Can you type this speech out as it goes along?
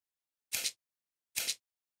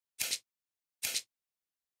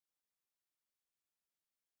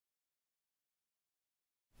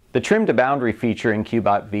The trim to boundary feature in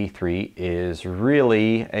QBOT V3 is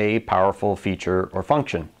really a powerful feature or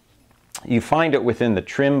function. You find it within the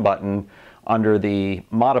trim button under the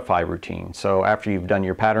modify routine. So after you've done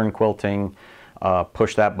your pattern quilting,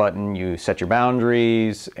 push that button, you set your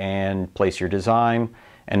boundaries and place your design,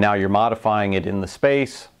 and now you're modifying it in the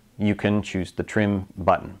space, you can choose the trim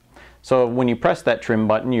button. So when you press that trim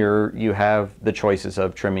button, you have the choices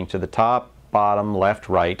of trimming to the top, bottom, left,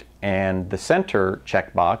 right, and the center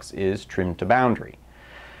checkbox is trim to boundary.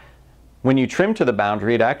 When you trim to the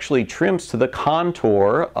boundary, it actually trims to the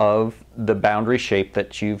contour of the boundary shape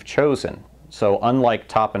that you've chosen. So unlike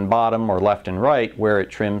top and bottom or left and right, where it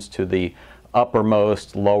trims to the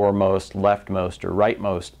uppermost, lowermost, leftmost, or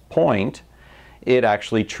rightmost point, it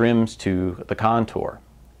actually trims to the contour.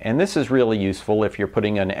 And this is really useful if you're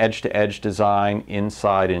putting an edge-to-edge design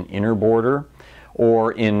inside an inner border,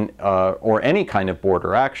 or any kind of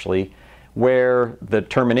border actually, where the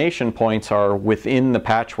termination points are within the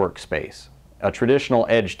patchwork space. A traditional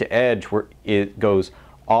edge-to-edge where it goes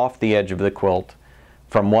off the edge of the quilt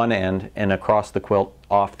from one end and across the quilt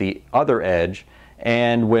off the other edge,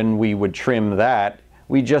 and when we would trim that,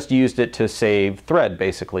 we just used it to save thread,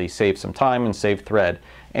 basically save some time and save thread.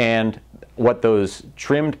 And what those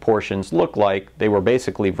trimmed portions look like, they were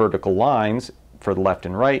basically vertical lines for the left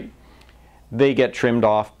and right. They get trimmed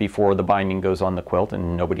off before the binding goes on the quilt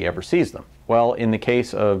and nobody ever sees them. Well, in the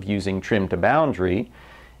case of using trim to boundary,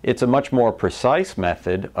 it's a much more precise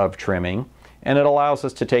method of trimming, and it allows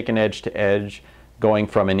us to take an edge to edge going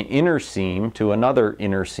from an inner seam to another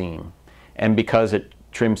inner seam. And because it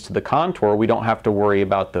trims to the contour, we don't have to worry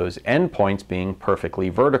about those endpoints being perfectly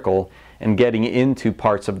vertical and getting into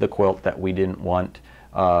parts of the quilt that we didn't want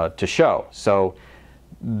to show. So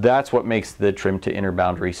that's what makes the trim to inner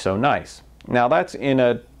boundary so nice. Now that's in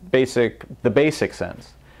the basic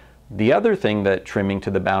sense. The other thing that trimming to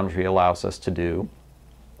the boundary allows us to do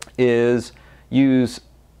is use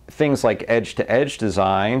things like edge-to-edge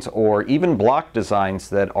designs or even block designs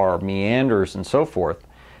that are meanders and so forth.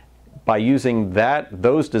 By using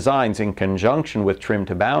those designs in conjunction with trim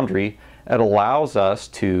to boundary, it allows us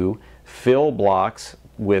to fill blocks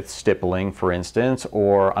with stippling, for instance,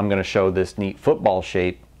 or I'm going to show this neat football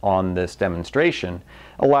shape on this demonstration,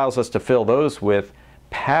 allows us to fill those with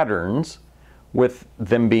patterns with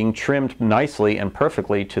them being trimmed nicely and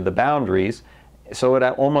perfectly to the boundaries. So it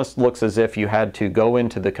almost looks as if you had to go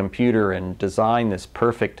into the computer and design this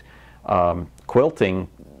perfect quilting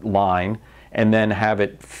line and then have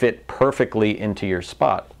it fit perfectly into your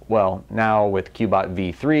spot. Well, now with QBOT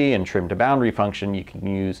V3 and trim to boundary function, you can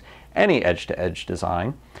use any edge-to-edge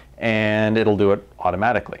design and it'll do it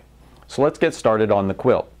automatically. So let's get started on the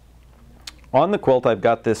quilt. On the quilt, I've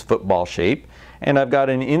got this football shape, and I've got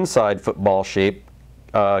an inside football shape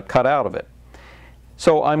cut out of it.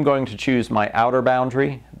 So I'm going to choose my outer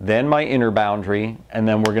boundary, then my inner boundary, and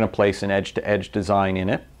then we're going to place an edge-to-edge design in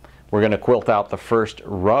it. We're going to quilt out the first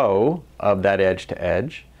row of that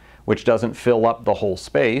edge-to-edge, which doesn't fill up the whole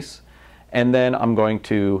space, and then I'm going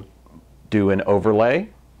to do an overlay,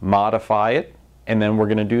 modify it, and then we're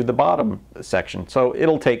going to do the bottom section. So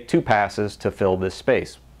it'll take 2 passes to fill this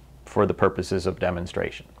space for the purposes of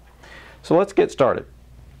demonstration. So let's get started.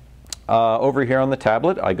 Over here on the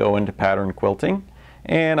tablet, I go into pattern quilting,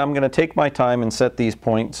 and I'm going to take my time and set these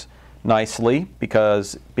points nicely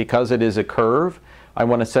because it is a curve. I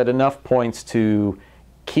want to set enough points to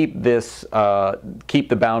keep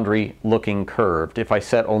the boundary looking curved. If I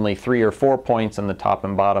set only 3 or 4 points on the top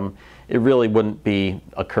and bottom, it really wouldn't be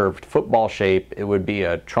a curved football shape. It would be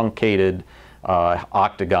a truncated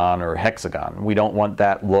octagon or hexagon. We don't want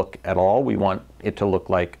that look at all. We want it to look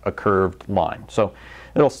like a curved line. So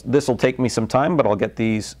this will take me some time, but I'll get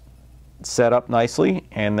these set up nicely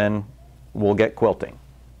and then we'll get quilting.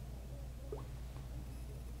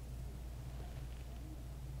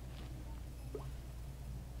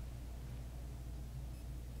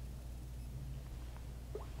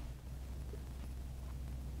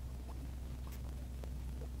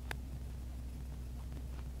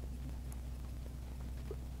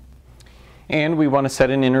 And we want to set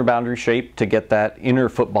an inner boundary shape to get that inner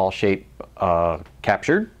football shape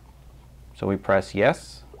captured. So we press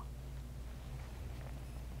yes.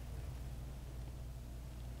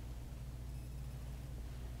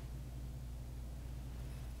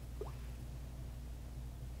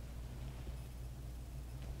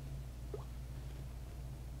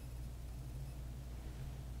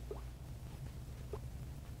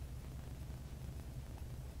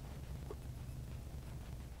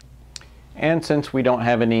 And since we don't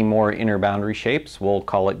have any more inner boundary shapes, we'll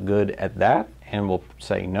call it good at that, and we'll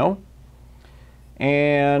say no.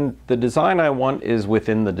 And the design I want is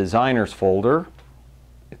within the designers folder.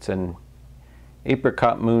 It's an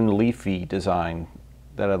apricot moon leafy design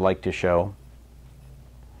that I'd like to show.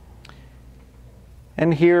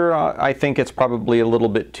 And here I think it's probably a little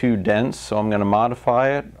bit too dense, so I'm going to modify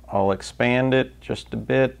it. I'll expand it just a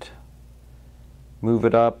bit, move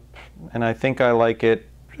it up, and I think I like it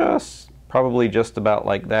probably just about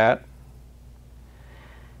like that.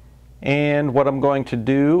 And what I'm going to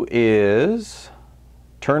do is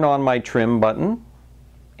turn on my trim button,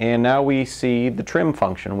 and now we see the trim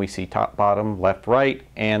function. We see top, bottom, left, right,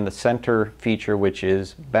 and the center feature, which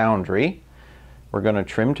is boundary. We're going to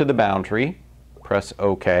trim to the boundary, press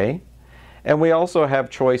OK, and we also have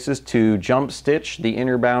choices to jump stitch the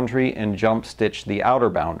inner boundary and jump stitch the outer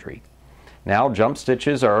boundary. Now jump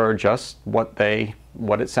stitches are just what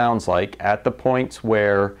it sounds like. At the points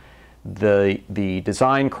where the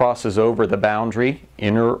design crosses over the boundary,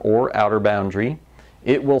 inner or outer boundary,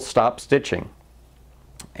 it will stop stitching.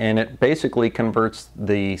 And it basically converts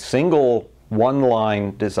the single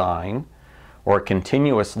one-line design or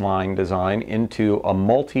continuous line design into a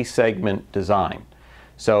multi-segment design.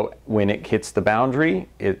 So when it hits the boundary,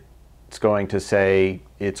 it's going to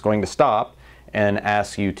stop and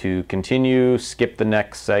ask you to continue, skip the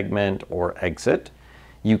next segment, or exit.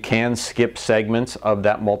 You can skip segments of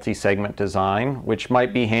that multi-segment design, which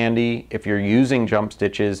might be handy if you're using jump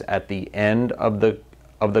stitches at the end of the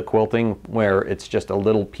quilting, where it's just a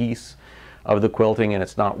little piece of the quilting and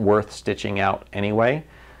it's not worth stitching out anyway.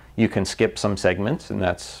 You can skip some segments, and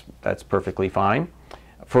that's perfectly fine.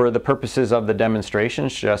 For the purposes of the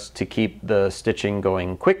demonstrations, just to keep the stitching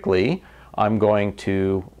going quickly, I'm going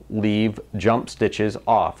to leave jump stitches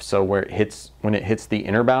off. So when it hits the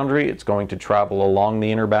inner boundary, it's going to travel along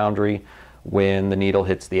the inner boundary. When the needle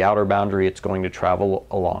hits the outer boundary, it's going to travel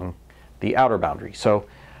along the outer boundary. So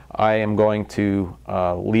I am going to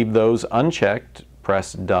leave those unchecked,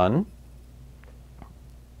 press done,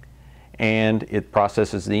 and it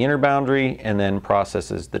processes the inner boundary and then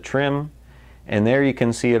processes the trim. And there you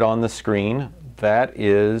can see it on the screen. That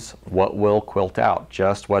is what will quilt out,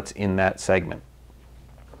 just what's in that segment.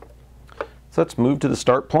 So let's move to the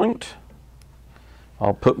start point.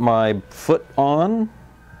 I'll put my foot on.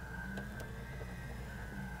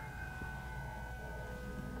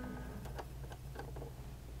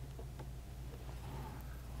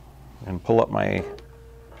 And pull up my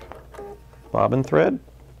bobbin thread.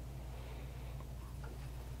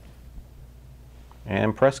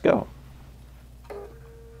 And press go.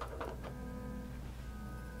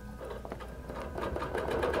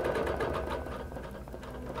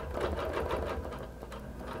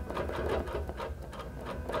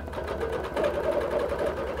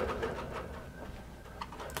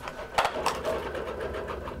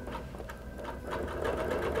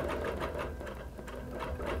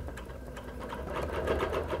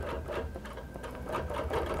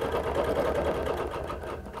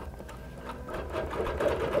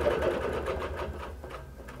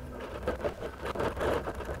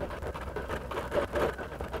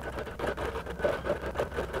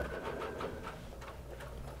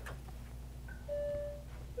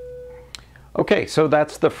 Okay, so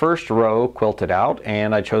that's the first row quilted out,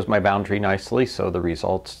 and I chose my boundary nicely, so the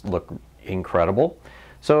results look incredible.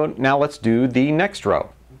 So now let's do the next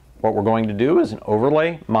row. What we're going to do is an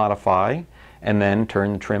overlay, modify, and then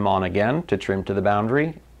turn the trim on again to trim to the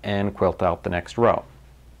boundary and quilt out the next row.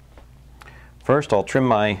 First, I'll trim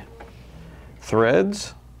my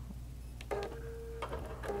threads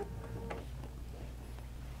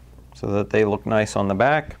so that they look nice on the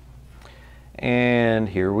back. And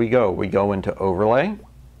here we go. We go into overlay,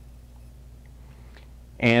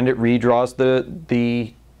 and it redraws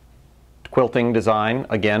the quilting design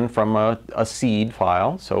again from a seed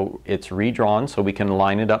file. So it's redrawn so we can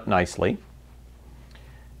line it up nicely.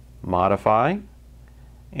 Modify,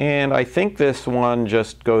 and I think this one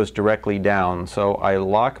just goes directly down. So I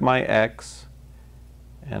lock my X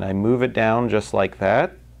and I move it down just like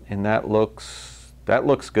that, and that looks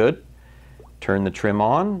good. Turn the trim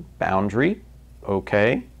on, boundary,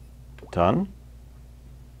 OK, done.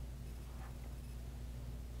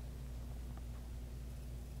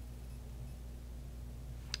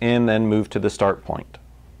 And then move to the start point.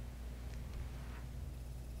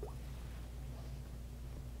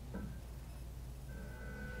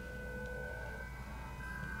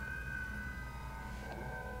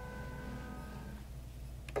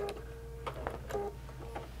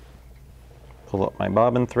 Pull up my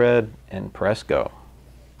bobbin thread and press go.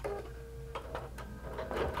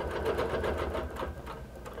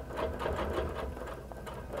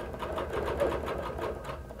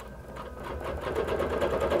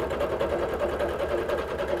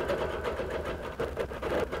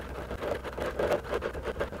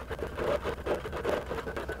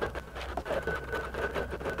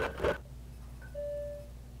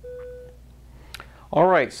 All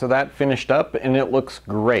right, so that finished up and it looks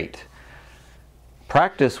great.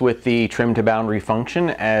 Practice with the trim to boundary function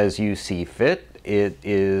as you see fit. It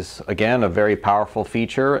is, again, a very powerful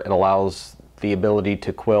feature. It allows the ability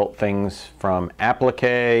to quilt things from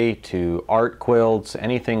applique to art quilts,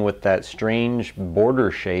 anything with that strange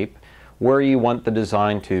border shape where you want the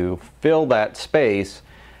design to fill that space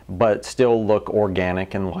but still look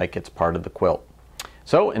organic and like it's part of the quilt.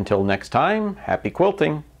 So until next time, happy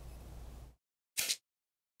quilting!